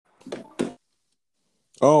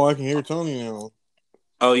Oh, I can hear Tony now.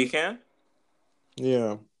 Oh, you can?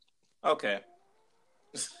 Yeah. Okay.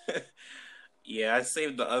 Yeah, I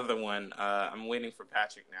saved the other one. I'm waiting for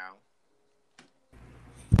Patrick now.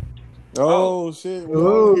 Oh, Oh shit, we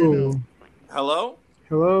all in here Hello. now. hello?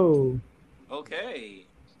 Hello. Okay.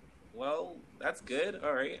 Well, that's good.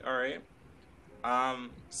 All right, all right.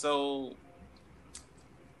 So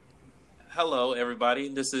hello everybody.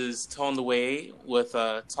 This is Tone the Way with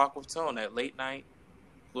Talk with Tone at late night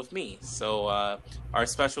with me. Our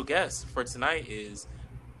special guest for tonight is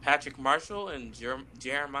Patrick Marshall and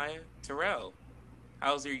Jeremiah Tyrell.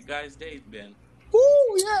 How's your guys' day been?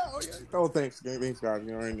 Ooh, yeah, oh yeah. Oh, thanks, guys. You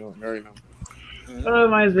already know. You already know. Hmm.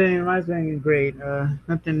 Mine's been great.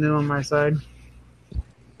 Nothing new on my side.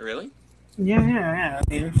 Really? Yeah.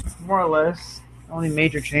 I mean, more or less. Only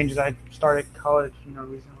major changes. I started college,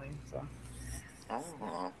 recently. So,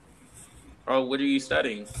 Oh. Oh, what are you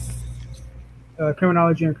studying?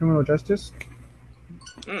 criminology and criminal justice.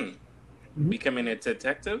 Hmm. hmm Becoming a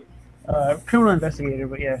detective? Criminal investigator,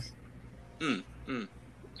 but yes. Hmm. Hmm.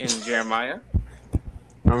 And Jeremiah?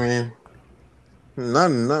 I mean, not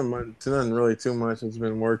much, nothing really too much. It's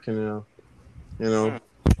been working, you Hmm. know,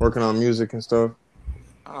 working on music and stuff.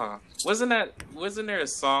 Ah. Wasn't there a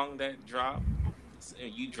song that dropped?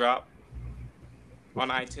 You dropped on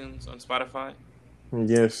iTunes on Spotify?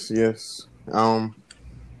 Yes, yes.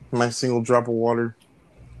 My single "Drop of Water"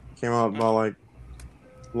 came out Hmm. about like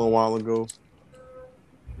a little while ago.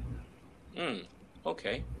 Hmm.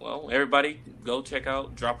 Okay. Well, everybody go check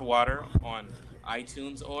out Drop of Water on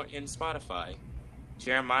iTunes or in Spotify.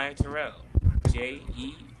 Jeremiah Tyrell. Jeremiah,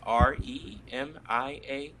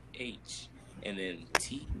 and then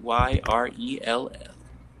Tyrell.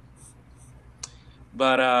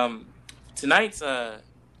 But tonight's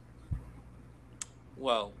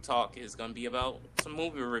talk is gonna be about some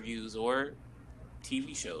movie reviews or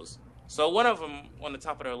TV shows. So one of them on the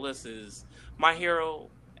top of their list is My Hero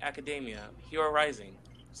Academia, Hero Rising.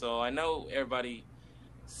 So I know everybody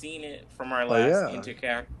seen it from our Oh last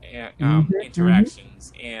yeah, hmm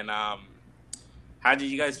interactions, and how did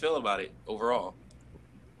you guys feel about it overall?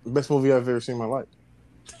 best movie I've ever seen in my life.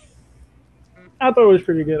 I thought it was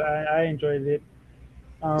pretty good. I enjoyed it.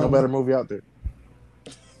 No Um, better movie out there.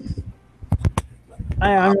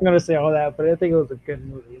 I'm not gonna say all that, but I think it was a good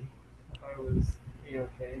movie. I thought it was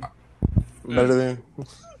okay. Hmm. Better than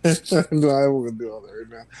no, I won't do all that right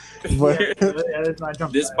now. Yeah, But let's not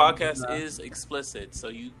jump This that. podcast is explicit, so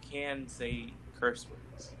you can say curse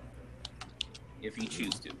words if you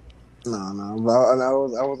choose to. no. But I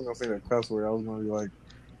wasn't gonna say that cuss word. I was gonna be like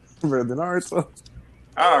better than Naruto.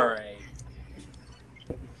 All right,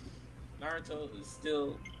 Naruto is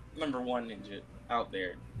still number one ninja out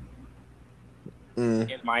there Mm,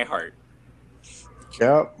 in my heart.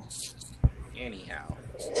 Cap. Anyhow,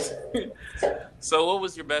 so what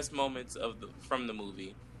was your best moments of the from the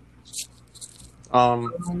movie?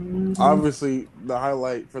 Um, Um, Obviously the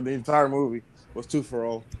highlight for the entire movie was Two for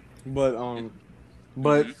All, but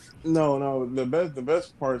but Mm-hmm. no, the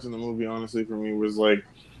best parts in the movie, honestly, for me was like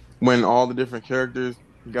when all the different characters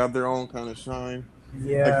got their own kind of shine, like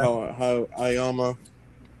yeah, how Ayama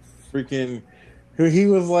freaking. He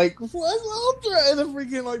was like, "What's Ultra?" And the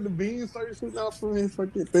freaking like the beams started shooting out from his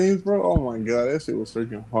fucking things, bro. Oh my god, that shit was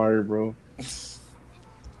freaking hard, bro.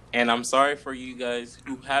 And I'm sorry for you guys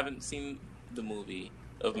who haven't seen the movie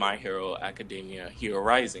of My Hero Academia, Hero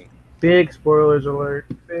Rising. big spoilers alert.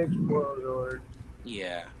 Big spoilers alert.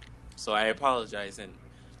 Yeah. So I apologize in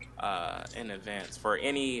advance for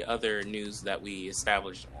any other news that we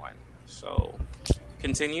established on. So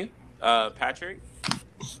continue, Patrick.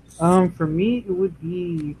 For me, it would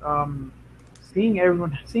be seeing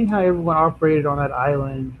how everyone operated on that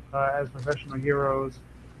island as professional heroes.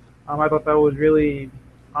 I thought that was really,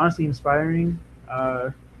 honestly, inspiring.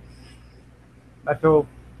 Uh, I felt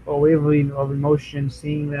a wave of emotion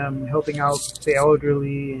seeing them helping out the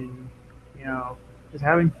elderly and you know just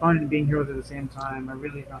having fun and being heroes at the same time. I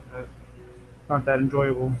really found that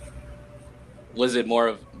enjoyable. Was it more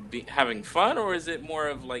of having fun, or is it more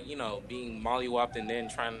of like being mollywopped and then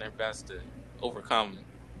trying their best to overcome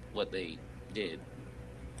what they did?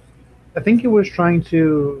 I think it was trying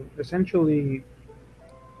to essentially.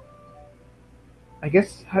 I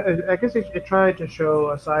guess it tried to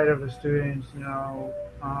show a side of the students,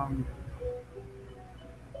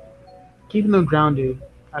 keeping them grounded.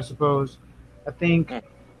 I suppose. I think, Mm,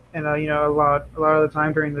 and a lot of the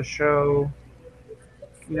time during the show,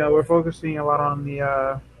 we're focusing a lot on the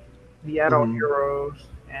adult Hmm. heroes,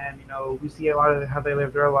 and we see a lot of how they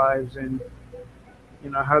live their lives and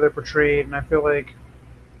how they're portrayed. And I feel like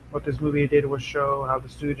what this movie did was show how the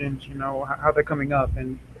students, how they're coming up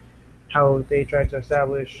and how they tried to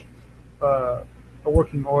establish uh, a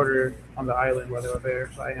working order on the island while they were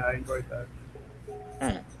there. So I enjoyed that.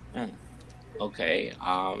 Mm, okay.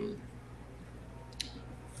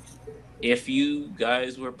 If you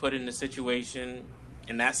guys were put in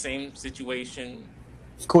in that same situation,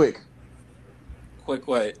 Quick.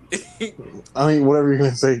 what? I mean, whatever you're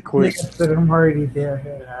gonna say, quick. Nigga said I'm already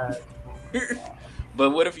there.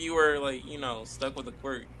 But what if you were like, stuck with a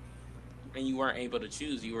quirk and you weren't able to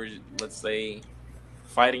choose? You were, let's say,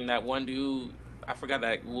 fighting that one dude. I forgot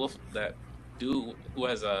that wolf, that dude who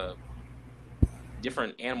has a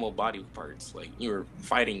different animal body parts. Like you were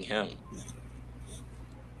fighting him.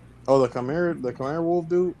 Oh, the Khmer Wolf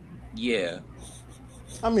dude. Yeah.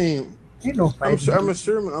 I mean, Ain't no fighting. I'm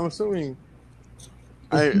assuming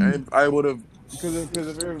I would have because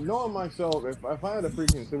if knowing myself, if I had a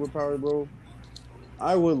freaking superpower, bro,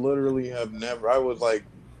 I would literally have never. I would like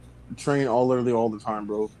train literally all the time,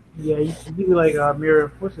 bro. Yeah, you could be like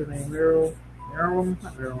Mira. What's his name? Miro,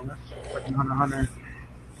 not Miro. That's fucking Hunter x Hunter.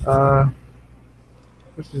 Uh,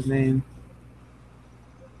 what's his name?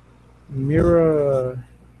 Mira.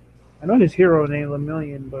 I know his hero name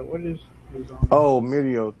Lemillion, but what is his Oh,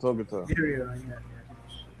 Mirio Togata. Mira?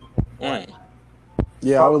 Yeah. Mm.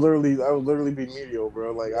 Yeah, I would literally be Mirio,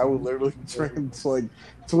 bro. Like I would literally train to like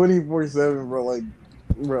 24/7, bro. Like,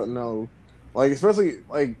 bro, no, like especially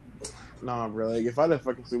like, nah, bro. Like if I had a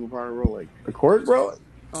fucking superpower, bro, like a quirk, bro.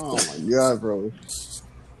 Oh my god, bro.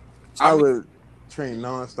 I would train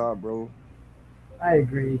nonstop, bro. I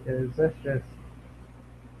agree because that's just.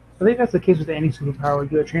 I think that's the case with any superpower.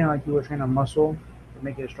 You would train like you would train a muscle to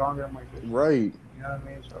make it stronger. I'm like, Right. you know what I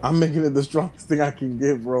mean? So, I'm making it the strongest thing I can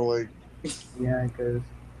get, bro. Like, yeah, because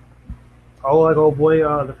old boy,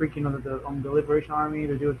 the freaking the Liberation Army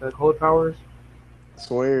to do with the cold powers.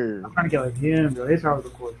 swear, I'm trying to get like him, bro. His powers are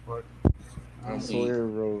cool as fuck. I swear,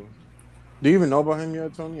 bro. Do you even know about him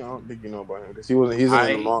yet, Tony? I don't think you know about him because he wasn't. He's in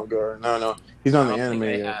the manga. No, he's not I in the don't think anime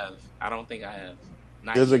I yet. have. I don't think I have.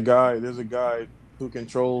 Not There's a yet. guy. There's a guy who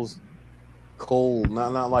controls cold,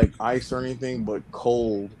 not like ice or anything, but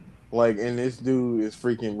cold. Like, and this dude is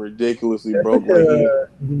freaking ridiculously That's broke. such Like he, a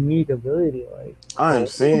unique ability. Like, I am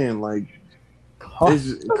saying, like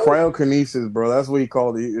it's cryokinesis, bro. That's what he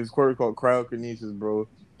called it. It's called cryokinesis, bro.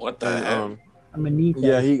 What the And heck? I'm gonna need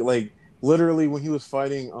yeah, that. he like literally when he was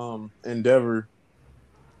fighting Endeavor,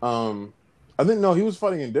 um, I didn't know he was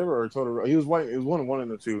fighting Endeavor or Total. He was fighting. It was one of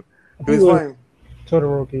the two. I He think it was was fighting.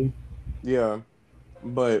 Todoroki. Yeah,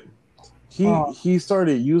 but Oh, he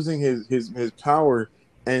started using his power,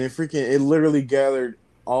 and it literally gathered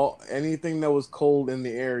all anything that was cold in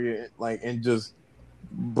the area, like, and just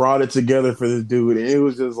brought it together for this dude, and it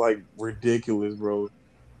was just like ridiculous, bro.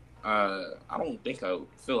 I don't think I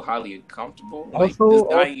feel highly comfortable. Like also,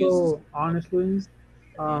 this guy uses. honestly,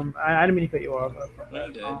 I didn't mean to cut you off. No,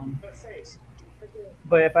 you did.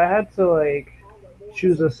 But if I had to like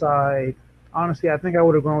choose a side, honestly, I think I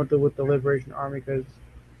would have gone with the Liberation Army because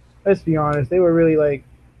let's be honest, they were really like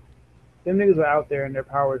them niggas were out there in their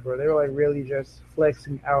powers, bro. They were like really just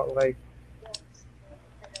flexing out, like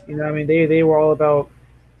you know what I mean. They were all about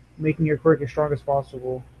making your quirk as strong as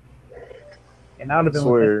possible, and I would have been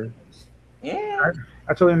with them. Swear, Yeah.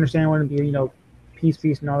 I totally understand wanting to be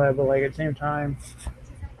peace and all that, but like at the same time,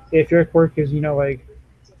 if your quirk is like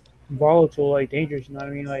volatile, like dangerous, you know what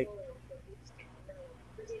I mean, like.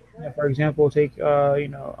 For example, take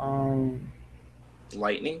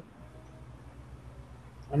Lightning.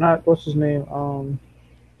 I'm not what's his name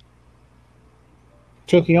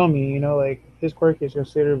Tokiomi. Like his quirk is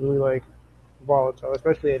considerably like volatile,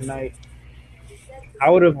 especially at night. I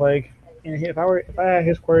would have like, and if I had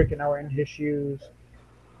his quirk and I were in his shoes,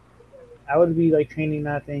 I would be like training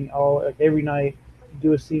that thing all like every night.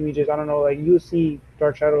 You would see me just I don't know like you would see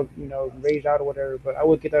Dark Shadow rage out or whatever, but I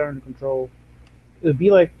would get that under control. It would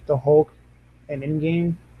be like the Hulk and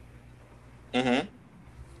Endgame, Mm-hmm.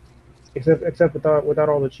 except without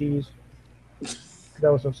all the cheese.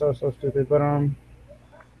 That was so stupid. But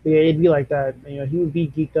yeah, it'd be like that. He would be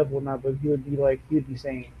geeked up or not, but he would be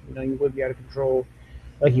sane. He would be out of control,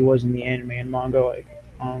 like he was in the anime and manga. Like,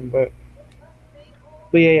 but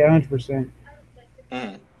yeah, 100%.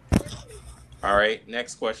 Mm. All right.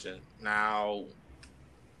 Next question. Now,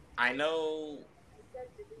 I know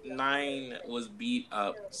Nine was beat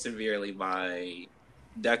up severely by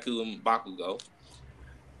Deku and Bakugo.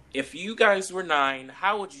 If you guys were Nine,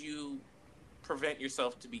 how would you prevent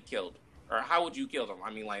yourself to be killed, or how would you kill them?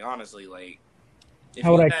 I mean, like honestly, like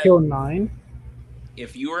How would I kill 9?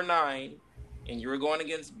 if you were Nine and you were going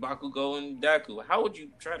against Bakugo and Deku, how would you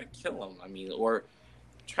try to kill them? I mean, or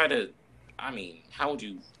try to. I mean, how would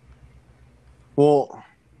you? Well,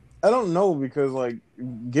 I don't know because like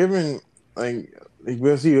given like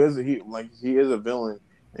because he is a villain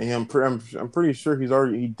and I'm pretty sure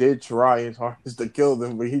he did try his hardest to kill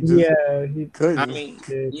them, but he just Yeah, he I couldn't. mean,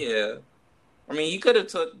 did. yeah. I mean, he could have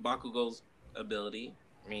took Bakugo's ability.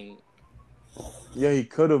 I mean, Yeah, he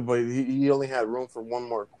could have, but he only had room for one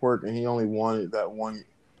more quirk, and he only wanted that one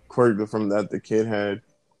quirk from that the kid had.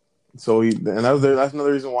 So that's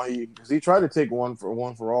another reason why because he tried to take one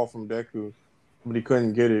for all from Deku, but he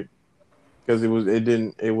couldn't get it because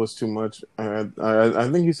it was too much. I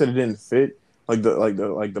think he said it didn't fit, like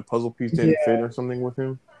the puzzle piece didn't Yeah, fit or something with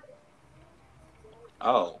him.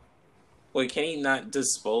 oh, wait, can he not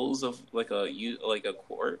dispose of like a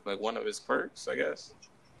quirk, like one of his quirks? I guess.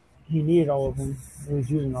 he needed all of them. He was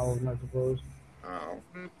using all of them, I suppose. Oh,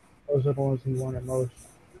 Those are the ones he wanted most.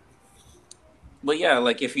 but yeah,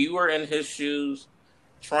 like if you were in his shoes,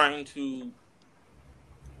 trying to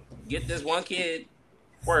get this one kid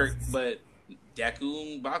quirk, but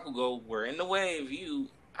Deku and Bakugo were in the way of you,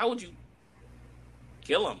 how would you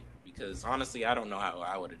kill him? Because honestly, I don't know how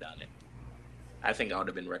I would have done it. I think I would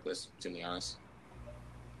have been reckless, to be honest.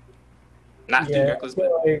 Not too Yeah, I reckless, but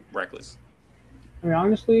feel like, reckless. I mean,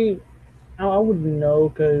 honestly, I wouldn't know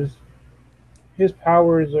because his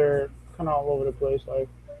powers are kind of all over the place. Like,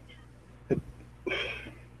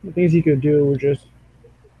 the things he could do were just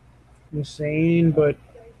insane, but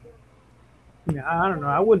I don't know.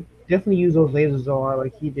 I would definitely use those lasers a lot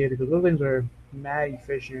like he did because those things are mad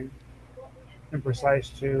efficient and precise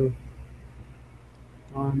too.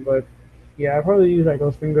 But yeah, I probably use like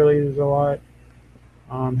those finger lasers a lot.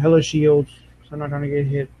 Hella shields, so I'm not trying to get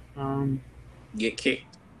hit. Get kicked.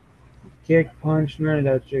 Kick, punch, none of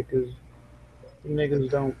that shit because niggas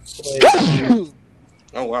don't play.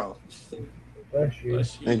 Oh wow. Bless you.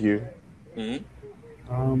 Bless Thank you. you. Hmm.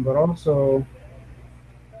 But also,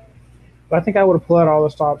 I think I would have pulled out all the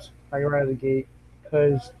stops like right out of the gate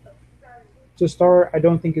because to start, I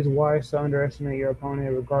don't think it's wise to underestimate your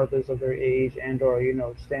opponent regardless of their age and or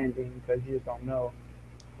standing because you just don't know.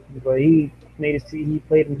 But he made it. He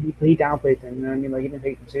played him. He downplayed them. You know what I mean? Like he didn't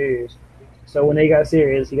take them serious. So when they got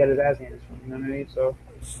serious, he got his ass handed to him. You know what I mean? So,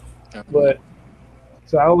 but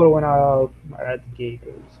so I would have went out right at the gate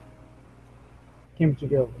because came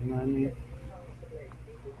together. You know what I mean?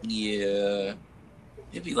 Yeah.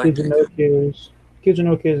 It'd be like Kids with that. no kids. Kids with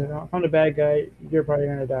no kids. If I'm the bad guy, you're probably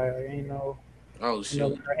gonna die. Like, Oh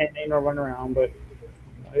shoot. ain't no run around. But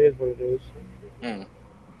it is what it is. Hmm.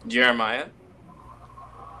 Jeremiah,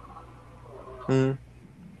 Hmm.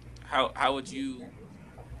 how would you,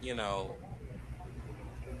 you know,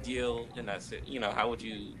 deal in that how would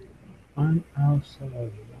you I'm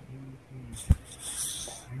outside.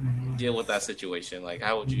 deal with that situation? Like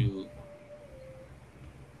how would you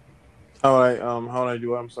How would I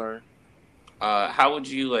do it? I'm sorry. how would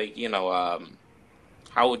you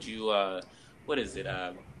how would you what is it?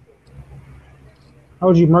 How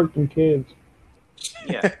would you mark them kids?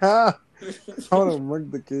 Yeah. I would have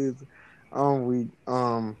murked the kids. We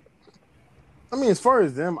I mean, as far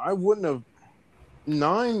as them, I wouldn't have.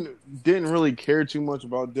 Nine didn't really care too much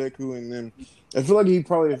about Deku, and then I feel like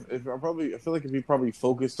I feel like if he probably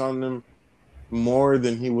focused on them more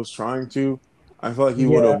than he was trying to, I feel like he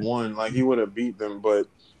would Yeah, have won. Like he would have beat them, but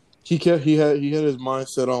he had his mind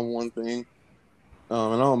set on one thing,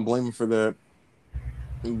 and I don't blame him for that.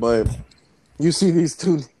 But you see these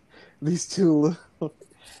two these two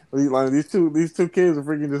kids are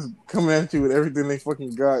freaking just coming at you with everything they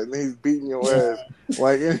fucking got, and he's beating your ass, yeah,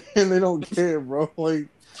 like, and they don't care, bro. And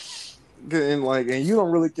you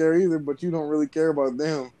don't really care either, but you don't really care about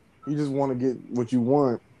them. You just want to get what you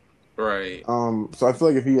want. Right. So I feel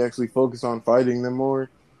like if he actually focused on fighting them more,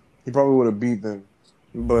 he probably would have beat them.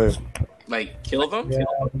 But Like kill them? yeah.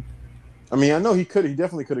 I mean, I know he could. He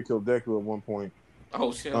definitely could have killed Deku at one point.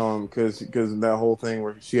 Oh shit. Because that whole thing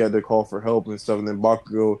where she had to call for help and stuff, and then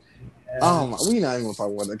Bakugo. We not even gonna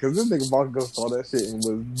talk about that because this nigga Bakugo saw that shit and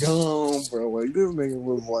was gone, bro. Like this nigga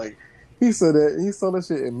was like, he saw that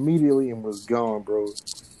shit immediately and was gone, bro.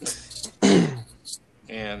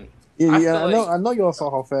 And Yeah, I yeah, feel like I know y'all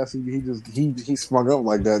saw how fast he sprung up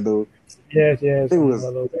like that though. Yes. It I know was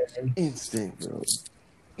about those there. instant, bro.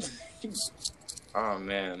 oh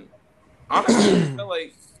man. Honestly, I feel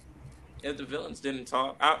like if the villains didn't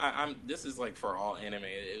talk, I'm. This is like for all anime.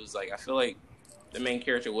 It was like I feel like the main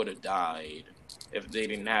character would have died if they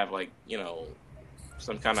didn't have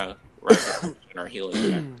some kind of resurrection or healing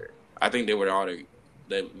factor. I think they would already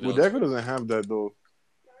the Well, villains. Deku doesn't have that though.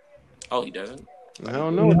 Oh, he doesn't. I Oh, he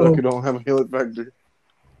don't do. know. No, Deku don't have a healing factor.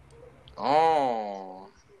 Oh,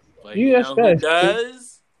 but you you that's know who fast.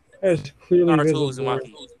 does? That is clearly Naruto visible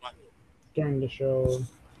Uzumaki. during the show.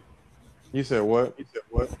 You said what? You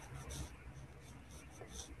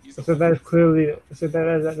I said said what? that is clearly. I said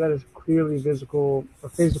that is clearly visible or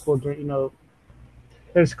physical during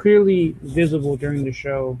that is clearly visible during the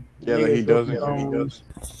show. Yeah, that he Niggas broken doesn't. bones.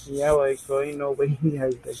 Yeah, like so you know, but he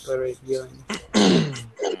has like better healing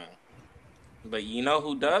Mm. But you know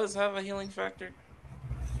who does have a healing factor?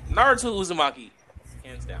 Naruto Uzumaki,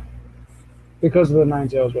 hands down. because of the nine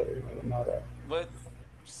tails, but know that. But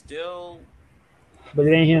still, But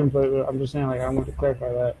it ain't him. But I'm just saying, like I want to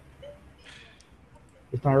clarify that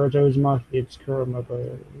it's not Naruto Uzumaki. It's Kurama, but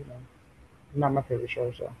not my favorite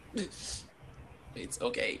show. So it's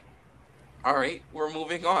okay. All right, we're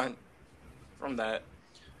moving on from that.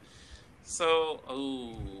 So,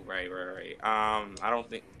 oh, right. I don't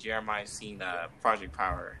think Jeremiah's seen Project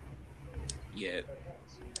Power yet.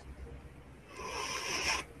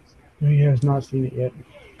 he has not seen it yet.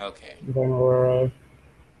 Okay. Or,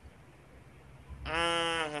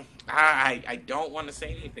 I don't want to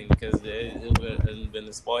say anything because it would have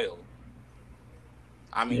been spoiled.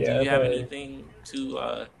 I mean, do yeah, you have but anything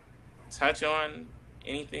to touch on?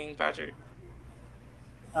 Anything, Patrick?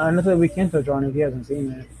 nothing we can touch on if he hasn't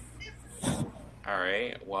seen it. All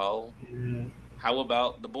right. Well, Yeah. how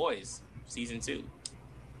about The Boys season 2?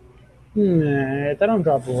 Nah, that don't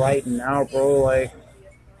drop right now, bro. Like,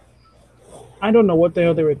 I don't know what the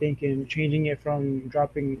hell they were thinking, changing it from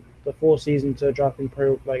dropping the full season to dropping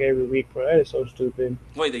per like every week, bro. That is so stupid.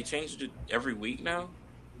 Wait, they changed it every week now?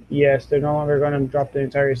 Yes, they're no longer gonna drop the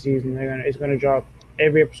entire season. It's gonna drop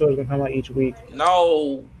every episode is gonna come out each week.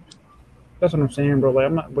 No. That's what I'm saying, bro. Like,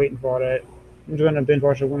 I'm not waiting for all that. I'm just gonna binge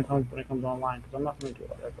watch it when it comes online because I'm not gonna do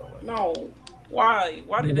all that, bro. Like, No. Why?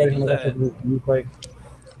 Why did they nobody's do gonna watch that? it. Like,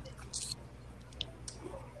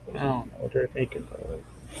 I don't know what they're thinking, bro. Like,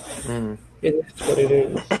 Mm. it is what it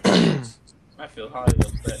is. I feel highly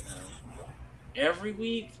upset now. Every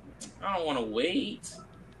week? I don't want to wait.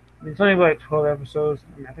 It's only like 12 episodes.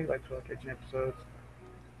 I mean, I think like 12, 13 episodes.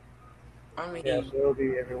 I mean, Yeah, so it'll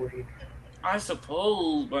be every week. I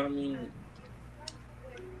suppose, but I mean,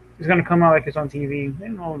 It's gonna come out like it's on TV. They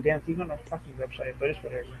don't know damn TV on the fucking website, but it's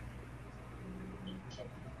whatever.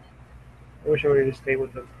 I wish I would have just stayed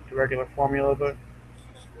with the regular formula, but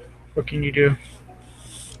what can you do?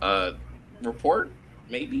 report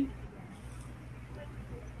maybe.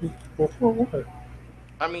 What?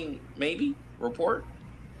 I mean, maybe report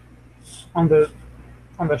On the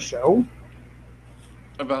show?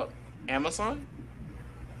 about Amazon.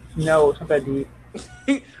 No, it's not that deep.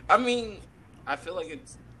 I mean, I feel like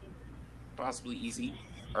it's possibly easy.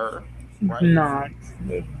 Right? Nah,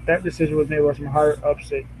 that decision was made with some hard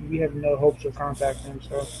upset. We have no hopes of contacting him,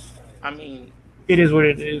 so I mean, it is what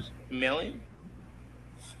it is. million.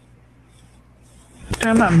 And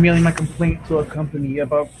I'm not mailing my complaint to a company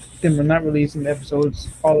about them not releasing episodes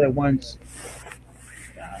all at once.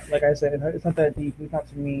 Like I said, it's not that deep. It's not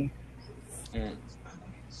to me. Mm.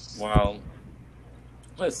 Well,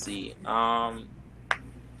 let's see.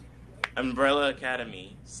 Umbrella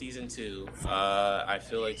Academy season 2. I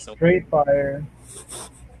feel like some. Straight fire.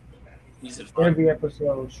 You said fun. Every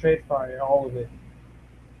episode, straight fire, all of it.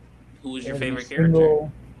 Who was your Every favorite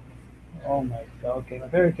single, Oh my god! Okay, my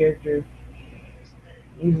favorite character,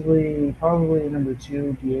 easily, probably number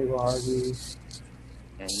 2, Diego Harvey.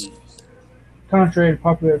 character? Contrary to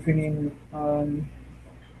popular opinion,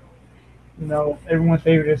 everyone's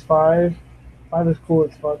favorite is 5. 5 is cool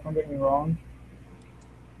as fuck. Don't get me wrong.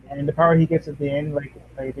 And the power he gets at the end, like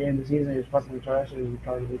at the end of the season, is fucking retarded. He's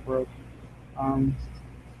retardedly broke. Um,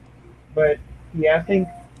 but yeah, I think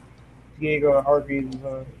Diego Hargreaves is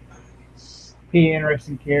a pretty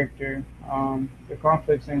interesting character. The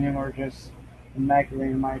conflicts in him are just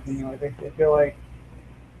immaculate, in my opinion. Like I feel like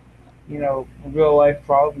real life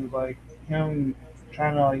problems, like him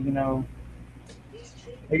trying to,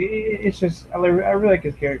 it's just I really like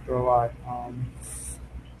his character a lot.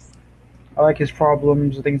 I like his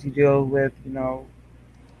problems, the things he deals with.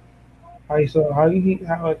 How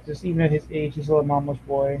just even at his age, he's still a mama's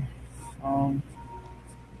boy. I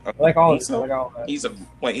like all of it. I like all of that. He's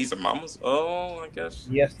a mama's. Oh, I guess.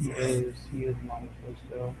 Yes, he is. He is a mama's boy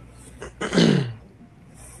still.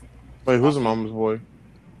 Wait, who's a mama's boy?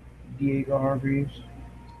 Diego Hargreaves.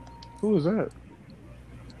 Who is that?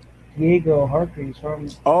 Diego Hargreaves from.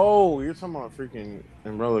 Oh, you're talking about freaking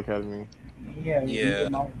Umbrella Academy. Yeah. Yeah.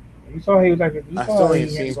 You saw he was like. I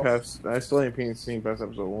still ain't seen past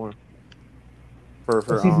episode 1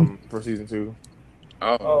 for season 2.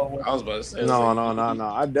 Oh, I was about to say. No.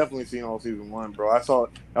 I definitely seen all season 1, bro. I saw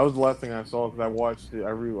that was the last thing I saw because I watched it. I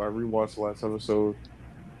rewatched the last episode.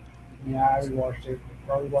 Yeah, I rewatched it.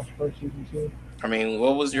 Probably watch the first season too. I mean,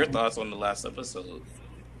 what was your thoughts on the last episode?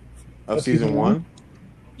 Of Of season season one. one.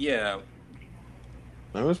 Yeah,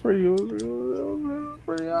 It was pretty. It was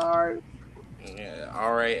pretty alright. yeah,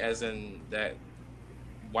 all right. As in that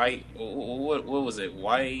white. What was it?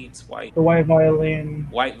 The white violin.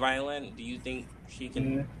 White violin. Do you think she Yeah.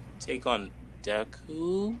 can take on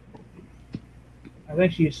Deku? I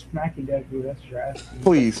think she's smacking Deku. That's what you're asking.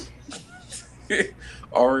 Please.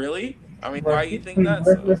 Oh, really? I mean, why But do you think please, that?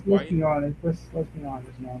 So let's why? be honest. Let's be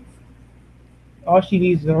honest now. All she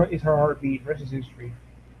needs is her heartbeat. Rest is history.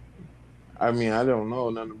 I mean, I don't know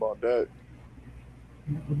nothing about that.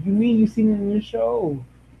 What do you mean you seen it in the show?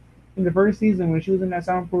 In the first season, when she was in that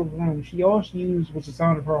soundproof room, all she used was the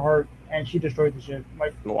sound of her heart, and she destroyed the ship.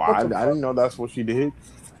 Like, No, what I the fuck? didn't know that's what she did.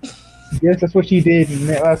 Yes, that's what she did in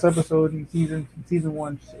that last episode in season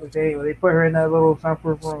one. They put her in that little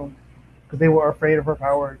soundproof room because they were afraid of her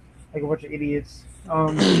power, like a bunch of idiots.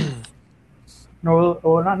 No,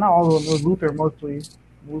 well, not all of them. It was Luther mostly.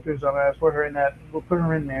 Luther's dumbass put her in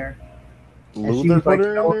there, and she Luther was put like,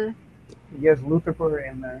 her in there. yes, Luther put her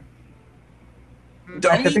in there. I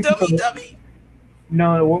Dummy, think she dummy, put, dummy.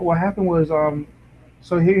 no, what happened was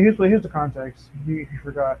so here's the context. You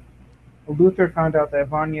forgot. Luther found out that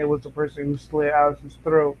Vanya was the person who slit Allison's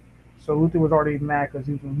throat, so Luther was already mad because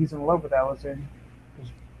he's in love with Allison.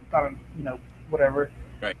 Just, I don't, whatever.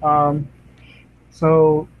 Right.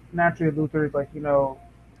 So naturally Luther is like,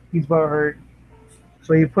 he's butthurt.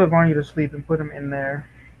 So he put Vanya to sleep and put him in there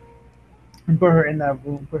and put her in that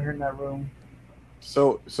room. Put her in that room.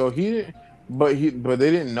 So he didn't. But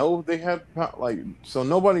they didn't know they had like. So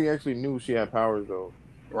nobody actually knew she had powers though.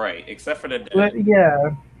 Right, except for the But yeah,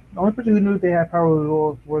 the only person who knew they had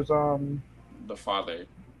power was father.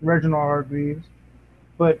 Reginald Hargreaves.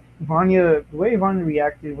 But the way Vanya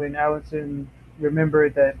reacted when Allison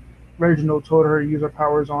remembered that Reginald told her to use her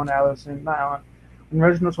powers on Allison, not on, when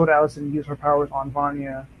Reginald told Allison to use her powers on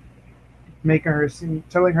Vanya,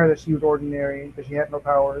 telling her that she was ordinary, that she had no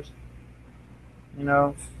powers. You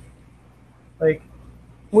know, like,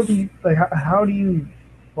 what do you like? How do you?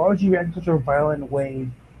 Why would you react in such a violent way?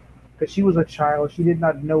 Because she was a child, she did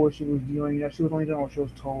not know what she was doing. She was only doing what she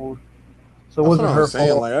was told, so it That's what wasn't I'm her saying.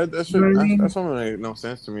 fault. Like that You know shit. what I mean? That's something that made no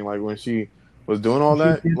sense to me. Like when she was doing all She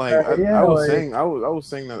that. did Like that, I yeah, was saying. I was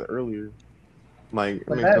saying that earlier. Like it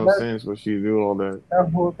like makes that. no sense. But she do all that.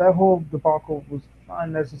 That whole debacle was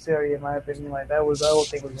unnecessary in my opinion. Like that whole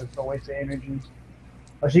thing was just a waste of energy.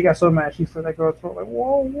 Like she got so mad, she said that girl's throat. Like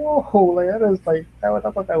whoa, like that is like that.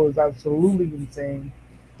 I thought that was absolutely insane.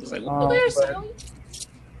 It's like, well, there's But some.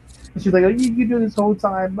 she's like, oh, you do this whole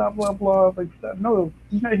time, blah blah blah. Like no,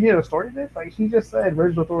 you not hear the story of this. Like she just said,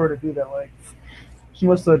 Reginald told her to do that. Like she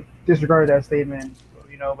must have disregarded that statement.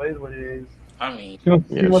 But it is what it is. I mean, She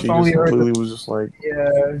Yeah, must she have only just heard completely the was just like.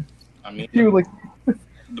 yeah. I mean, She was like,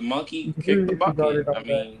 the monkey kicked completely the bucket. disregarded all I that.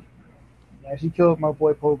 mean, Yeah, she killed my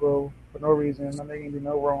boy Pogo for no reason. I'm making him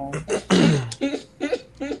no wrong.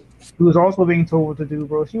 He was also being told what to do,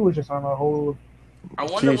 bro. She was just on a whole. I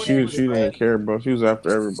wonder what he was She didn't saying. care, bro. She was after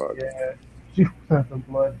everybody. Yeah, she was after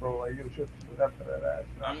blood, bro. Like it was just after that ass.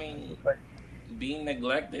 I mean, Like being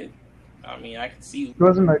neglected. I mean, I can see she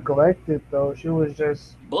wasn't neglected though. She was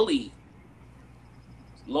just bully,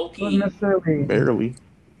 low she wasn't key. necessarily. Barely.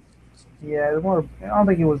 Yeah, it was more. I don't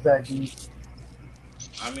think it was that deep.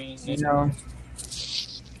 I mean, You know,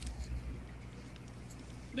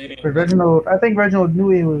 they didn't. but Reginald. I think Reginald knew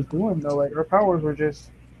what he was doing though. Like her powers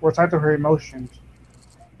were tied to her emotions,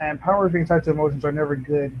 and powers being tied to emotions are never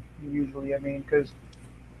good usually. I mean, because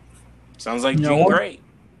Sounds like you know Jean Grey.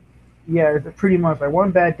 yeah, it's pretty much like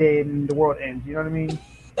one bad day and the world ends. You know what I mean?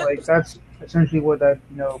 Like that's essentially what that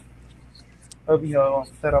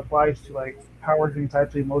that applies to. Like powers and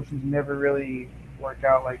types of emotions never really work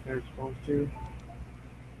out like they're supposed to.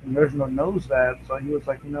 And Reginald knows that, so he was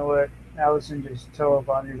like, you know what, Allison, just tell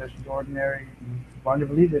Vanya that she's ordinary. And Vanya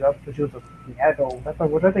believed it up because she was a fucking adult. That's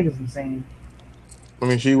what I think is insane. I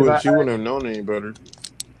mean, she wouldn't have known any better.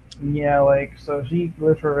 Yeah, like so she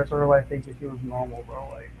lived her rest of her life thinking she was normal, bro.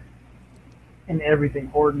 Like in everything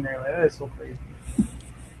ordinary. Like, that is so crazy.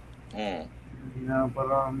 Mm. But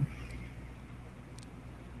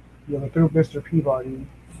through Mr. Peabody,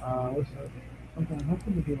 what's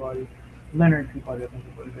the Peabody? Leonard Peabody, I think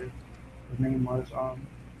is what it is. His name was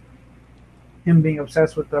him being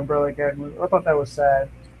obsessed with the Umbrella Academy. I thought that was sad.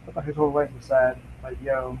 I thought his whole life was sad. Like,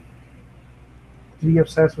 yo, to be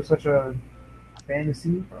obsessed with such a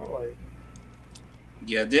fantasy, bro. Like,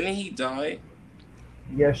 Yeah, didn't he die?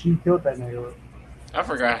 yeah, she killed that nigga. I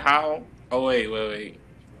forgot how. Oh wait.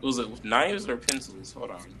 Was it with knives or pencils?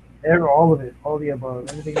 Hold on. All of it, all the above.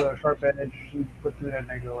 Anything with a sharp edge, she put through that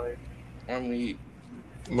nigga. Like I mean,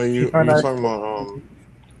 But she found you out. talking about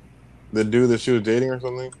the dude that she was dating or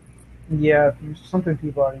something? Yeah, something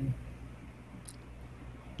Peabody.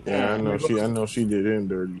 Yeah, hmm. I know she did him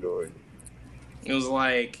dirty though. Like, It was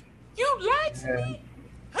like, you lied to Yeah, me?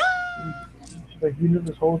 Huh? she's like, you knew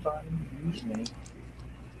this whole time. You snake.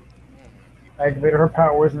 Hmm. Activated her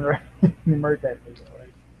powers and murdered that nigga.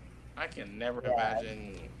 Like, I can never yeah,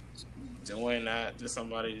 imagine doing that to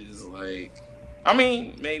somebody that's like, I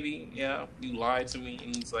mean, maybe, yeah, you lied to me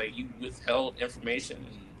and it's like you withheld information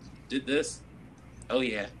and did this. Oh,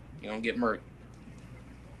 yeah, you don't get murked.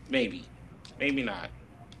 Maybe. Maybe not.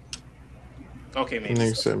 Okay, maybe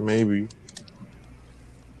nigga so. said maybe.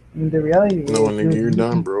 I mean, the reality No, is, nigga, you're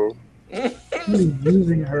done, bro. he was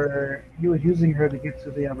using her. He was using her to get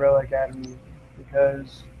to the Umbrella Academy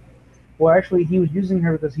because, well, actually, he was using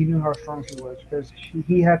her because he knew how strong she was. Because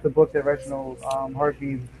he had the book that Reginald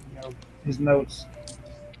Harvey, his notes,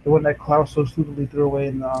 the one that Klaus so stupidly threw away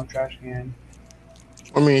in the trash can.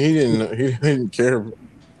 I mean, he didn't care.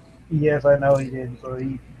 Yes, I know he did. So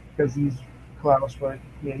because he's Klaus, but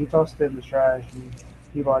yeah, he tossed it in the trash and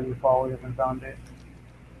he already followed him and found it.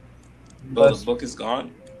 Oh, the Thus, book is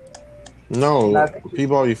gone? No, not,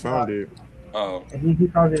 people already found not it. Oh, he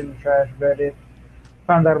found it in the trash, read it,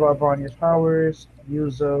 found out about Vanya's powers,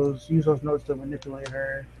 use those notes to manipulate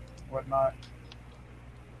her, whatnot.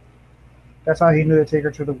 That's how he knew to take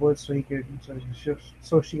her to the woods so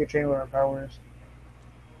she could channel her powers.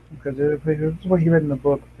 Because it's what he read in the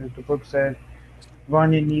book. The book said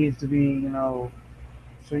Vanya needs to be,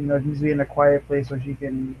 needs to be in a quiet place so she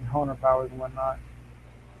can hone her powers and whatnot.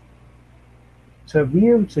 To be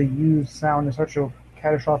able to use sound in such a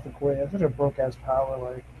catastrophic way, that's such a broke ass power.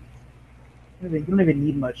 Like you don't even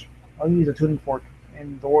need much. I'll use a tuning fork,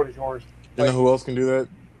 and the world is yours. You know Like who else can do that?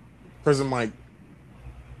 President Mike.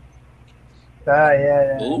 yeah, yeah,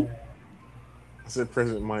 who? yeah. I said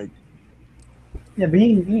President Mike. Yeah, but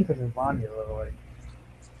he because it's Vanya though. Like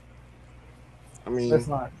I let's mean,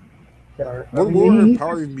 not get our. I what would her mean,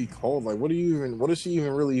 power even be called? Like, what does she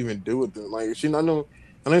even really even do with them? Like, I know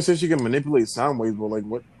you said she can manipulate sound waves, but like,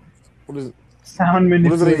 what is, sound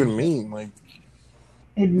what does that even manipulation. mean? Like,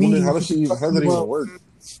 It how means does you can how talk does that even about work?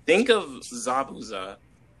 Think of Zabuza.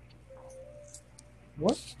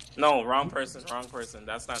 what? No, wrong person, wrong person.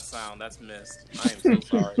 That's not sound. That's mist. I am so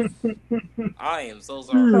sorry. I am so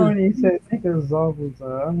sorry. When he said nigga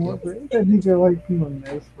Zabuza, I'm wondering that nigga like doing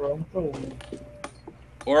this, bro. I'm so weak.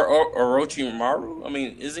 Or Orochimaru? I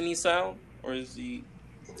mean, isn't he sound? Or is he.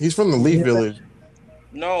 He's from the Leaf Yeah, Village.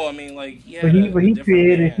 No, I mean, like, he but had he but a he different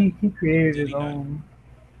created band. he created Did his he not? own.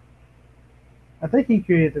 I think he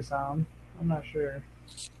created the sound. I'm not sure.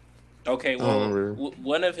 Okay, I don't well, remember.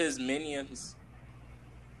 one of his minions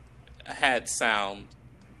had sound.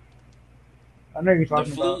 I know who you're The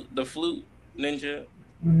talking about. flute, the flute ninja.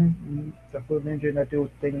 The foot ninja that dude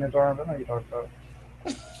with the thing in his arm. I know who you're talking about.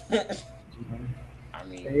 Mhm. I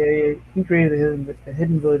Yeah, mean, yeah, yeah. He created the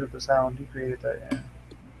hidden village of the sound. He created that. Yeah.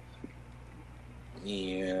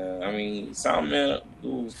 yeah, I mean, Soundman,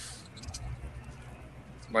 oof.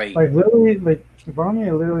 Like, Like literally, like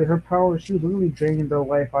Vanya, literally her power. She was literally draining the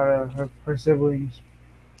life out of her siblings.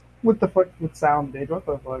 What the fuck with sound, bitch? What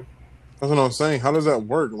the fuck? That's what I'm saying. How does that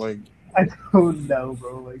work? Like, I don't know,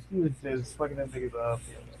 bro. Like she was just fucking them niggas up.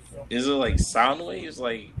 is it like sound waves?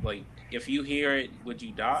 Like if you hear it, would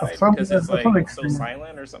you die Something, because it's like something. so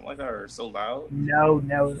silent or something like that, or so loud? No,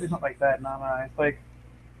 no, it's not like that. No, no. It's like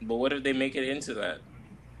But what if they make it into that?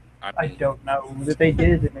 I I mean, don't know. If they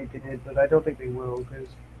did, then they did, but I don't think they will because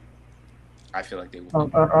I feel like they would.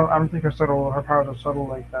 I don't think her powers are subtle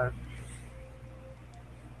like that.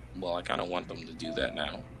 Well, I kind of want them to do that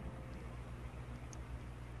now.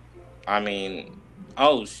 I mean,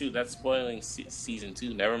 oh shoot, that's spoiling season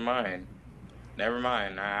two. Never mind. Never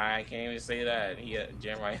mind. I can't even say that.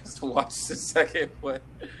 Jeremiah has to watch the second one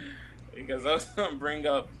because I was gonna bring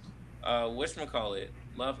up whatchamacallit,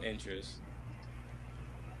 love interest.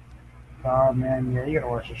 Oh man, yeah, you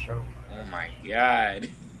gotta watch the show. Oh my god.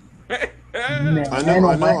 Man, oh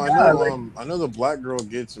my god, like I know the black girl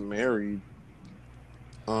gets married.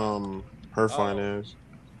 Her Oh, finance.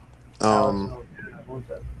 Alice. Um, Oh, yeah, what was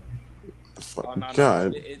that? oh no no no!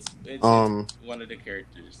 God. It's Um, one of the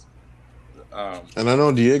characters. and I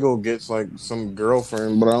know Diego gets like some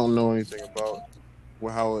girlfriend, but I don't know anything about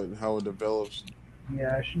how it develops.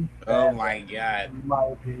 Yeah, she's Oh bad, my god! in my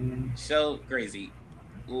opinion. So crazy,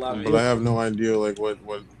 love But it. I have no idea like what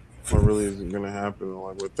really is gonna happen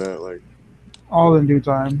like with that. Like, All in due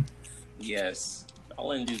time. Yes,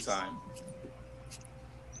 all in due time.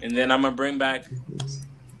 And then I'm gonna bring back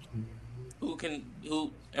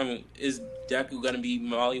I mean, is Deku gonna be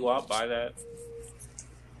mollywopped by that?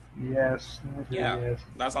 Yes. Yeah, Yes.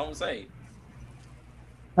 that's all I'm saying.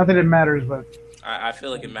 Not that it matters, but I feel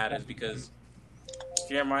like it matters because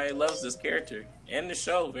Jeremiah loves this character and the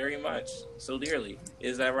show very much, so dearly.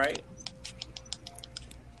 Is that right?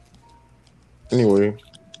 Anyway,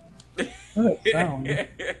 how does that sound?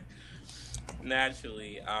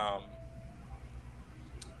 Naturally,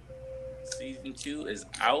 season 2 is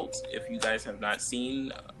out. If you guys have not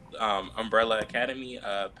seen Umbrella Academy,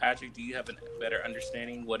 Patrick, do you have a better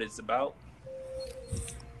understanding what it's about?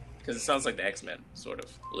 Because it sounds like the X-Men, sort of,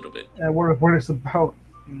 a little bit. What it's about?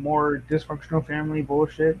 More dysfunctional family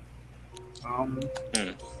bullshit. Hmm.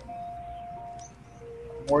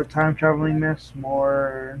 More time traveling mess.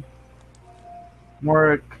 More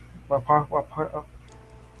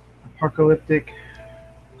apocalyptic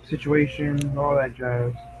situation. All that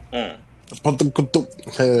jazz. Hmm. that's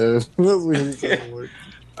what he sounded like.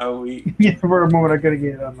 Are we? Yeah, for a moment I gotta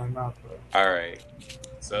get it out of my mouth. Though. All right.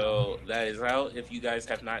 So that is out. If you guys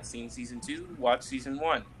have not seen season 2, watch season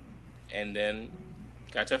 1, and then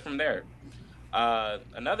catch up from there.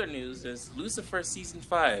 Another news is Lucifer season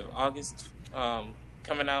 5,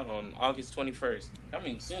 coming out on August 21st,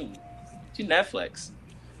 coming soon to Netflix.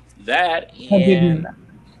 That I didn't. and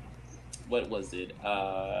what was it?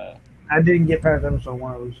 I didn't get past episode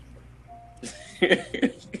 1 of Lucifer.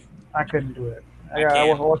 I couldn't do it.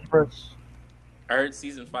 I watched first. I heard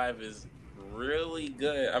season 5 is really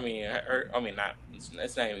good. I mean, not.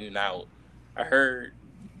 It's not even out. I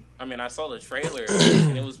saw the trailer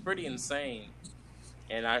and it was pretty insane.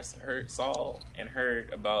 And I saw and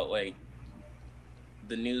heard about like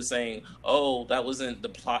the news saying, "Oh, that wasn't the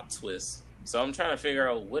plot twist." So I'm trying to figure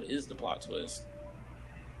out what is the plot twist.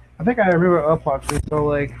 I think I remember a plot twist. So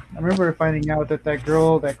like, I remember finding out that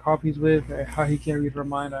girl that Coffee's with, how he can't read her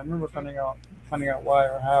mind. I remember finding out why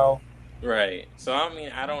or how. Right. So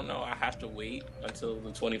I don't know. I have to wait until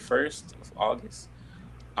the 21st of August.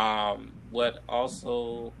 What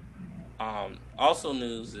also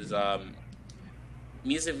news is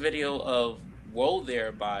music video of "Whoa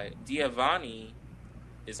There" by Diavani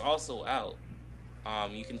is also out.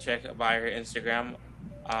 You can check it by her Instagram,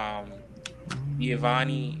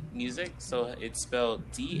 Diavani Music. So it's spelled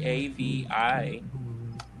DAVIONNEMUSIC.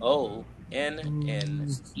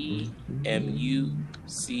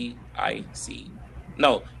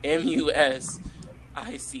 No, MUSIC.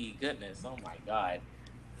 Goodness, oh my god.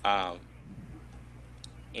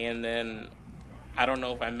 And then I don't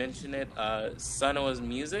know if I mentioned it. Sanoa's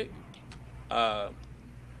music.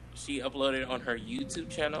 She uploaded on her YouTube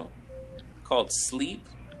channel called Sleep.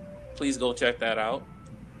 Please go check that out.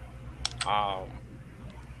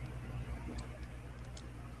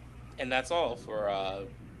 And that's all for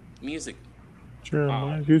music.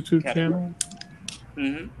 Jeremiah's YouTube channel.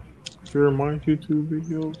 Mm-hmm. Jeremiah's YouTube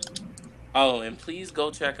videos. Oh, and please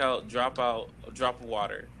go check out Drop of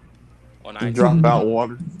Water on iTunes. Drop out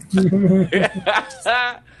water.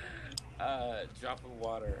 Drop of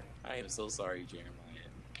Water. I am so sorry, Jeremiah.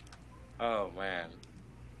 Oh man.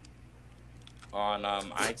 On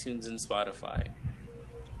iTunes and Spotify.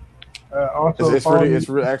 Also, it's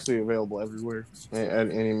actually available everywhere at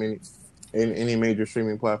any major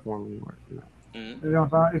streaming platform anywhere. Mm-hmm. Is it on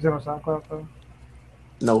SoundCloud though?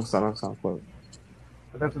 No, it's not on SoundCloud.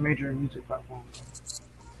 But that's a major music platform.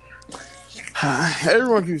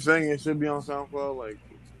 Everyone keeps saying it should be on SoundCloud,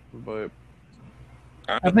 but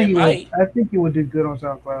I think it would do good on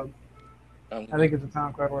SoundCloud. I think it's a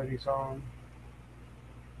SoundCloud worthy song.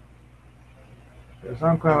 The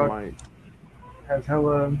SoundCloud has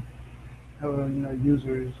hella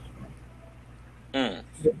users. Mm.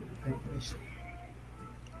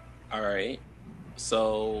 All right.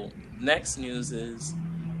 So next news is,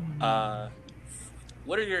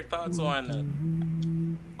 what are your thoughts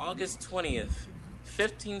on August 20th,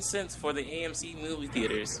 15 cents for the AMC movie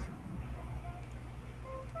theaters?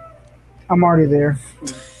 I'm already there.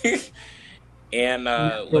 And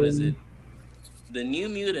what is it? The New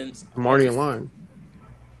Mutants. I'm already in line.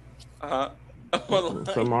 I'm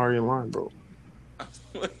already in line, bro.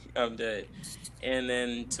 I'm dead. And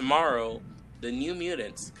then tomorrow, the New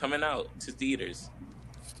Mutants coming out to theaters.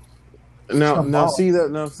 See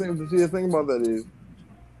the thing about that is,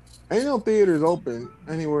 ain't no theaters open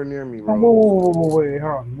anywhere near me, bro. Wait,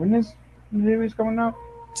 hold on. When is the movies coming out?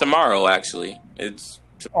 Tomorrow, actually. It's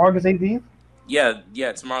August 18th? Yeah,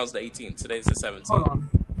 tomorrow's the 18th. Today's the 17th. Hold on.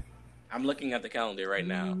 I'm looking at the calendar right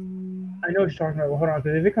now. I know what you're talking about. Hold on,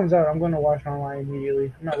 because if it comes out, I'm going to watch it online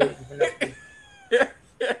immediately. I'm not waiting for Netflix.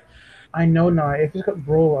 I know not. If it's got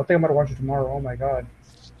bro, I think I'm going to watch it tomorrow. Oh my god.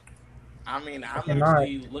 I mean, I I'm cannot.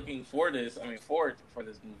 actually looking for this. I mean, forward for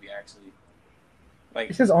this movie actually. It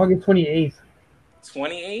Like says August 28th.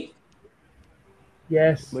 28.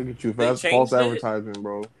 Yes. Look at you, They fast false changed it. advertising,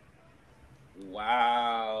 bro.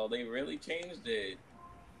 Wow, they really changed it.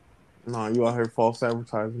 Nah, you out here false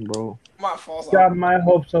advertising, bro. My false. Got my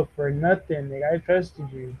hopes up for nothing, nigga. I trusted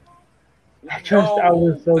you. I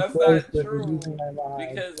was No, so that's close not with losing true. my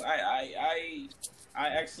mind. Because I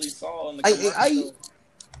actually saw in the I commercial.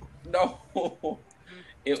 No,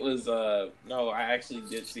 it was no. I actually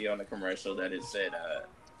did see on the commercial that it said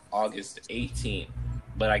August 18th,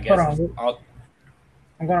 but I Hold guess it's on. all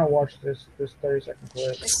I'm gonna watch this 30-second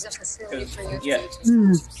clip. This is a facility because for your yeah,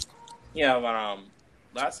 future. yeah. But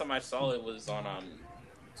last time I saw it was on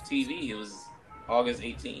TV. It was August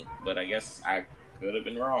 18th, but I guess I could have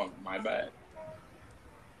been wrong. My bad.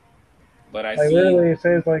 But I Like seen. literally, it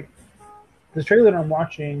says like the trailer I'm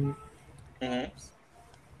watching Mhm.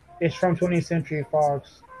 is from 20th Century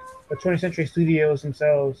Fox, the 20th Century Studios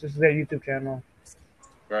themselves. This is their YouTube channel.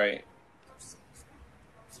 Right.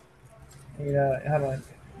 Hold on.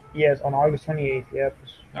 Yes, on August 28th. Yep.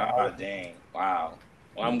 Ah, dang. Wow.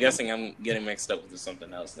 Well, I'm guessing I'm getting mixed up with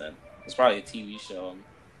something else then. It's probably a TV show.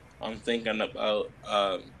 I'm thinking about.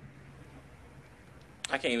 I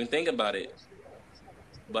can't even think about it.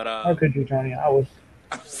 But How could you, Tony? I was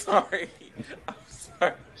I'm sorry. I'm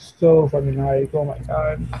sorry. so fucking hyped. Oh my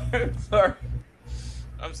god. I'm sorry.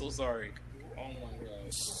 I'm so sorry. Oh my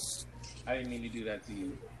god. I didn't mean to do that to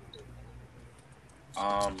you.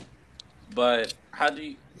 But how do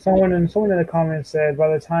you? Someone in the comments said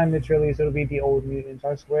by the time it's released, it'll be the old mutants.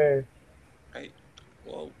 I swear. I,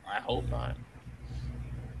 well, I hope not.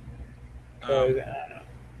 Cause, Um,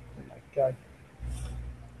 oh my god.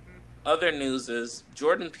 Other news is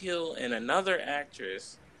Jordan Peele and another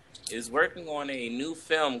actress is working on a new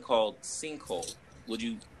film called Sinkhole. Would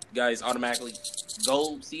you guys automatically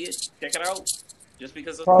go see it, check it out, just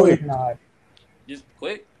because of Probably quick, not. just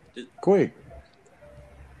quick, just, quick.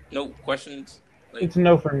 no questions? Like It's a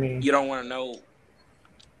no for me. you don't want to know?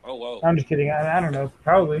 Oh whoa! I'm just kidding. I don't know.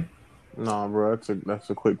 Probably. Nah, bro, that's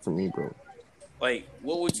a quick for me, bro. Like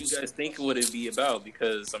what would you guys think would it be about?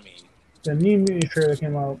 Because I mean, The New Mutant trailer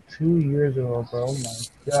came out 2 years ago, bro. Oh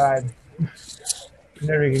my god.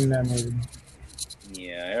 Never getting that movie.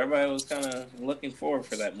 yeah, everybody was kind of looking forward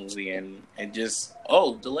for that movie, and it just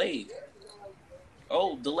delayed,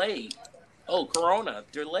 delayed, Corona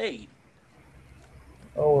delayed.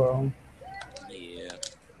 Oh well. Yeah,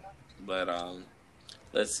 but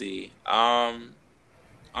let's see.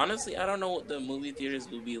 Honestly, I don't know what the movie theaters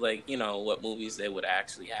would be like. You know, what movies they would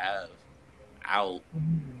actually have out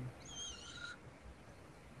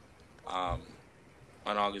um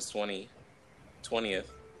on August 20th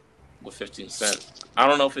with 15 cents. I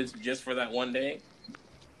don't know if it's just for that one day.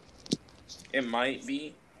 It might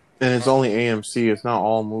be. And it's Um, only AMC. It's not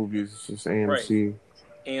all movies. It's just right, AMC.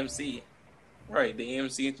 AMC. Right, the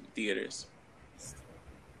AMC theaters.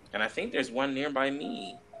 And I think there's one nearby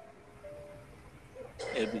me.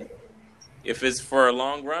 It'd be, if it's for a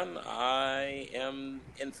long run, I am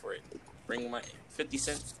in for it. Bring my 50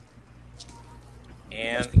 cents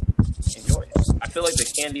and enjoy it. I feel like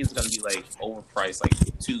the candy is gonna be like overpriced, like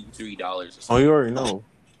 $2-3 or Oh, something. you already know.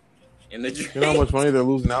 In the You know how drink. much money they're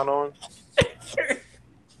losing out on?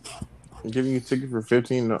 Giving you a ticket for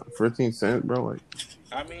 15 cents, bro. Like,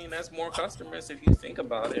 I mean, that's more customers if you think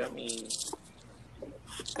about it. I mean,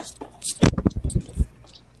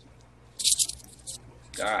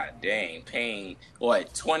 god dang, paying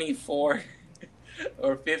what 24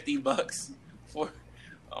 or $50 for?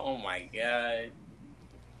 Oh my god,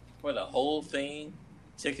 for the whole thing.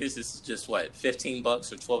 Tickets is just what $15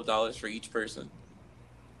 or $12 for each person,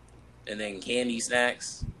 and then candy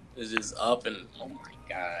snacks is just up and oh my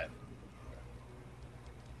god,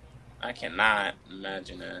 I cannot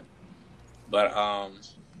imagine that. But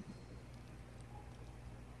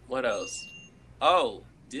what else? Oh,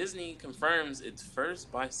 Disney confirms its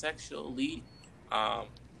first bisexual lead um,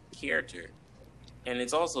 character, and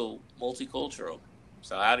it's also multicultural.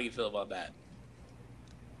 So, how do you feel about that?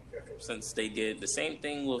 Since they did the same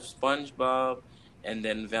thing with SpongeBob and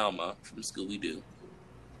then Velma from Scooby Doo.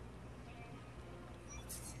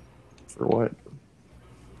 for what?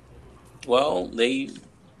 Well, they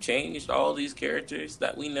changed all these characters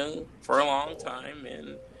that we knew for a long time,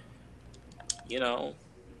 and you know,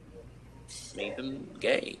 made them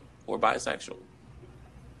gay or bisexual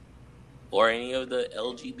or any of the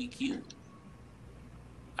LGBTQ.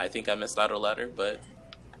 I think I missed out a letter, but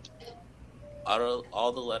out of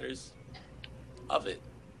all the letters of it.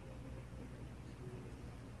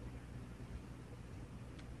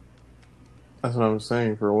 That's what I'm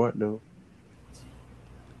saying. For what, though?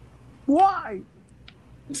 Why?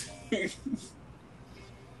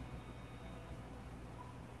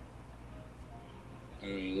 I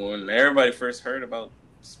mean, when everybody first heard about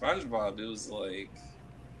SpongeBob, it was like,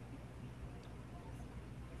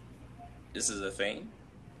 this is a thing?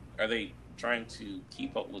 Are they trying to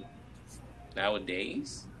keep up with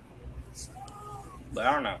nowadays? But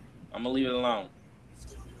I don't know. I'm gonna leave it alone.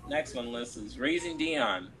 Next one on the list is Raising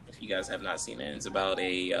Dion. If you guys have not seen it, it's about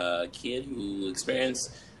a kid who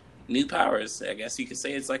experienced new powers. I guess you could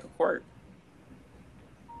say it's like a quirk.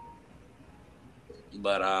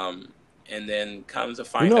 But and then comes to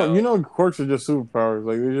find out. Quirks are just superpowers.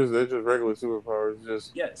 Like they're just regular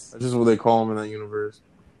superpowers. Yes. That's just what they call them in that universe.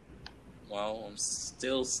 Well, I'm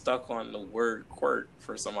still stuck on the word quirk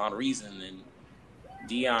for some odd reason, and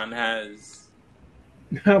Dion has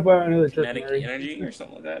How about another kinetic energy or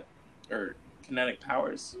something like that, or kinetic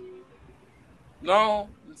powers. No,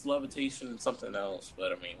 it's levitation and something else.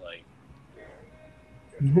 But I mean, like,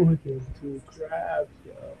 two crabs,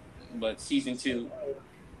 yo. but season 2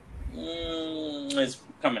 is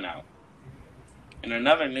coming out. And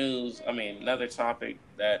another topic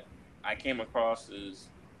that I came across is,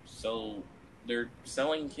 so they're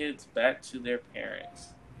selling kids back to their parents.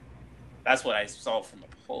 That's what I saw from a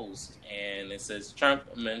post, and it says Trump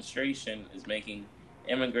administration is making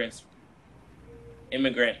immigrant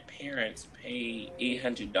parents pay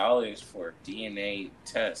 $800 for DNA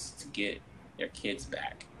tests to get their kids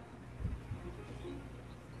back.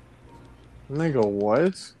 Nigga,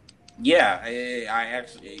 what? Yeah, I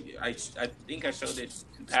think I showed it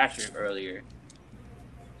to Patrick earlier.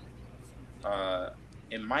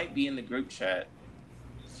 It might be in the group chat.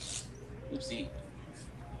 Oopsie.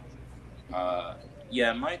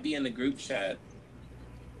 Yeah, it might be in the group chat.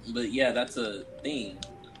 But yeah, that's a thing.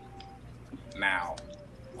 Now.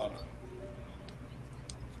 Hold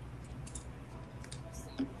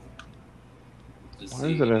on. Why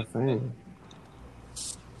is it a thing?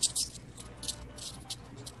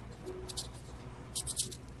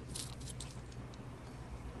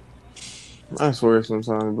 I swear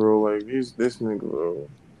sometimes, bro, like this nigga, bro.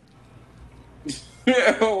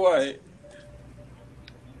 What?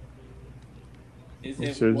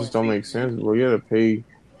 This shit just don't make sense, bro. You gotta pay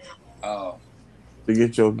to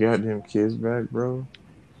get your goddamn kids back, bro.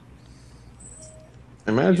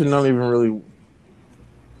 Imagine not even really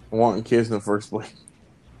wanting kids in the first place.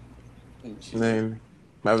 And then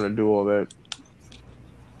having to do all that.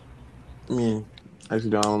 I mean,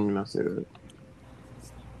 actually, don't let me not say that.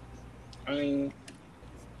 I mean,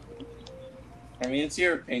 it's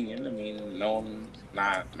your opinion. I mean, no one's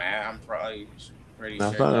not mad. I'm probably pretty sure.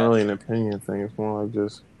 It's not really an opinion thing. It's more like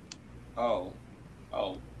just. Oh,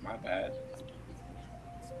 my bad.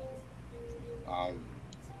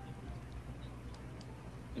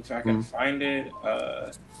 If I can find it,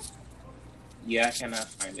 yeah, I cannot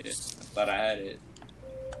find it. I thought I had it.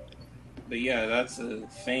 But yeah, that's a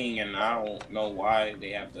thing, and I don't know why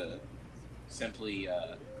they have to simply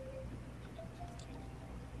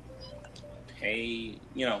pay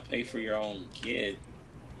for your own kid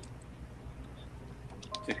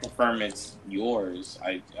to confirm it's yours.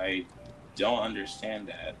 I don't understand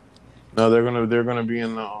that. No, they're gonna be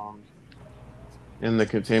in the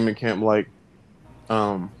containment camp, like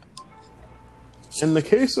in the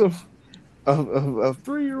case of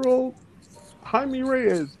 3-year-old Jaime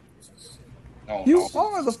Reyes. Oh, you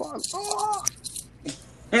are the father. Oh!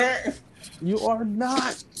 You are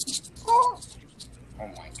not. Oh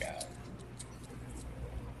my god.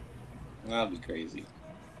 That'd be crazy.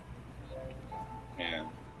 Man.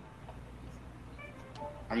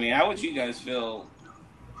 I mean, how would you guys feel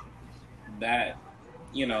that,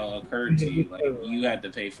 occurred to you? Like, you had to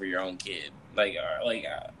pay for your own kid.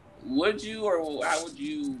 Would you, or how would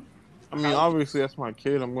you? I mean, obviously, that's my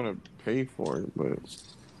kid. I'm going to pay for it. But,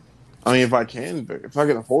 I mean, if I can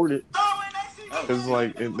afford it. Because,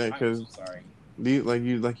 sorry. These,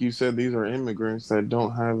 like you said, these are immigrants that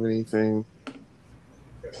don't have anything.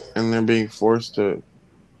 And they're being forced to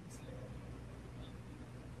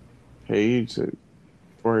pay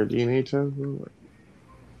for a DNA test.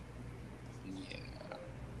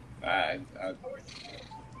 Yeah,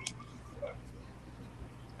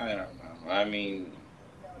 I don't know. I mean,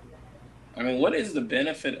 what is the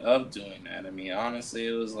benefit of doing that? I mean, honestly,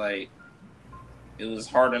 it was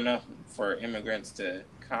hard enough for immigrants to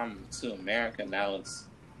come to America. Now it's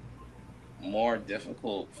more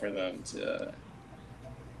difficult for them to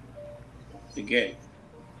get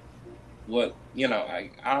what, I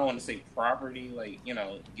don't want to say property,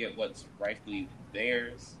 get what's rightfully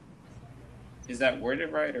theirs. Is that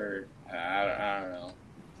worded right, or I don't know.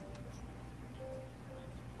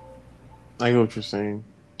 I get what you're saying.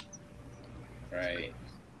 Right.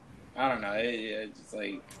 I don't know. It's just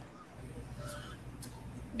like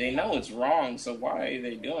they know it's wrong, so why are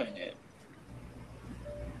they doing it?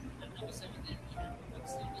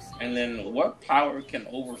 And then what power can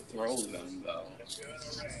overthrow them, though?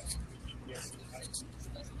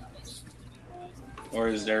 Or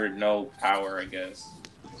is there no power, I guess,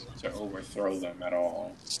 to overthrow them at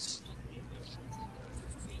all?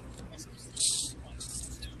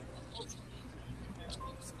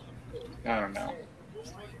 I don't know.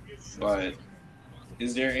 But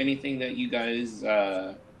is there anything that you guys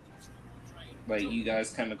you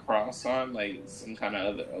guys come across on, like some kind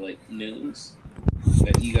of other like news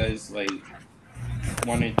that you guys like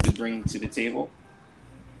wanted to bring to the table?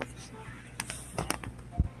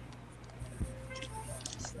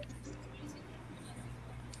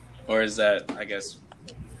 Or is that, I guess,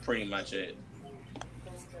 pretty much it?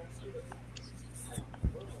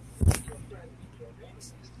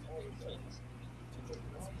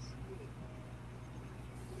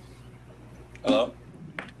 Hello?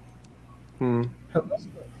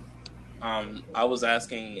 I was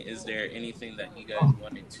asking, is there anything that you guys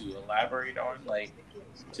wanted to elaborate on, like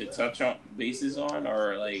to touch on bases on,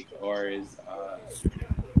 or or is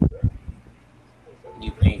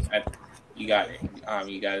you think you got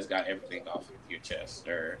you guys got everything off of your chest,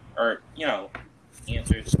 or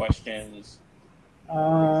answered questions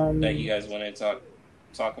that you guys want to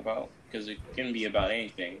talk about, because it can be about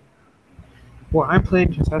anything. Well, I'm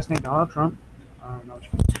playing to assassinate Donald Trump. No,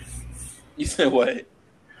 You said what?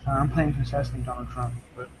 I'm playing to assassinate Donald Trump,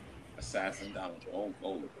 but Assassin Donald Trump.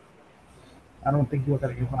 Oh. I don't think you look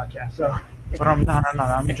at your podcast. So, but I'm no.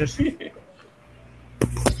 I'm just playing.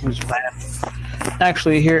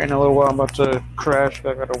 Actually, here in a little while, I'm about to crash.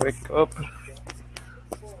 I gotta wake up.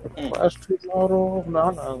 Class tomorrow? No,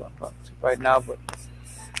 not right now, but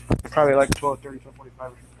probably like 12:30,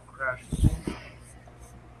 12:45. Crash.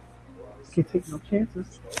 Can't take no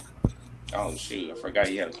chances. Oh shoot! I forgot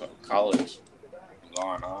you had college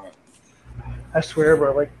going on. I swear,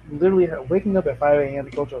 bro. Like literally, waking up at 5 a.m.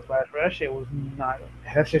 to go to a class, bro. That shit was not.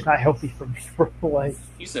 That's just not healthy for me, bro. Like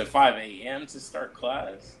you said 5 a.m. to start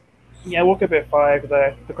class. Yeah, I woke up at 5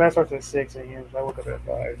 because the class starts at 6 a.m. So I woke up at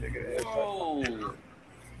 5 to get it. Oh.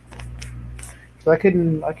 So I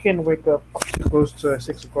couldn't wake up too close to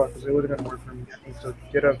 6 o'clock because it wasn't gonna work for me. I need to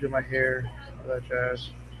get up, do my hair, all that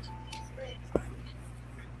jazz.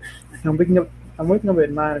 I'm waking up at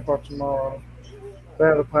 9 o'clock tomorrow. I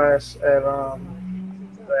have a class at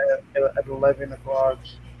 11 o'clock.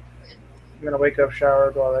 I'm gonna wake up,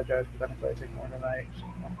 shower, do all that jazz because I can probably take more tonight.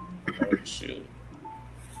 Oh shoot.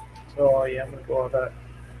 So yeah, I'm gonna do all that.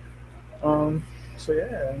 So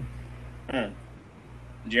yeah.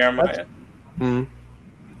 Jeremiah.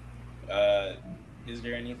 Is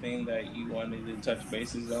there anything that you wanted to touch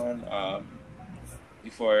bases on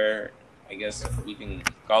before I guess we can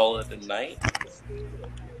call it a night?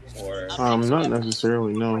 Or not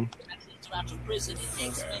necessarily, no.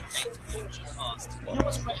 Okay.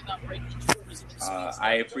 Well,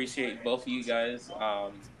 I appreciate both of you guys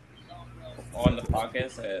on the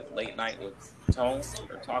podcast at Late Night with Tone,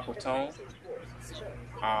 or Talk with Tone.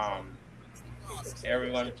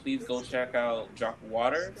 Everyone, please go check out Drop of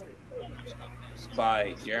Water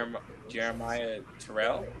by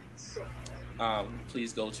JeremiahTyrell.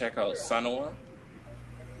 Please go check out Sanoa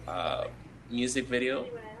music video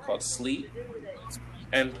called Sleep.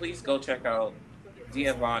 And please go check out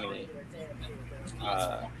Giovanni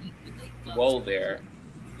Whoa there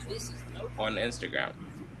on Instagram.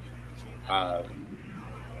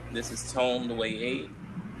 This is Tone the Way 8,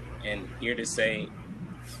 and here to say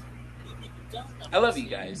I love you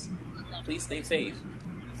guys. Please stay safe.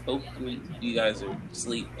 Hopefully you guys are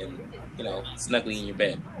asleep and snugly in your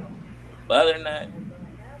bed. But other than that,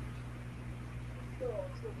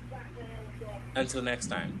 until next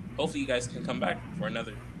time, hopefully you guys can come back for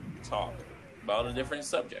another talk about a different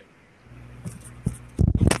subject.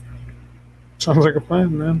 Sounds like a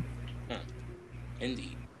plan, man.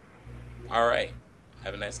 Indeed. All right.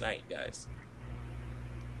 Have a nice night, guys.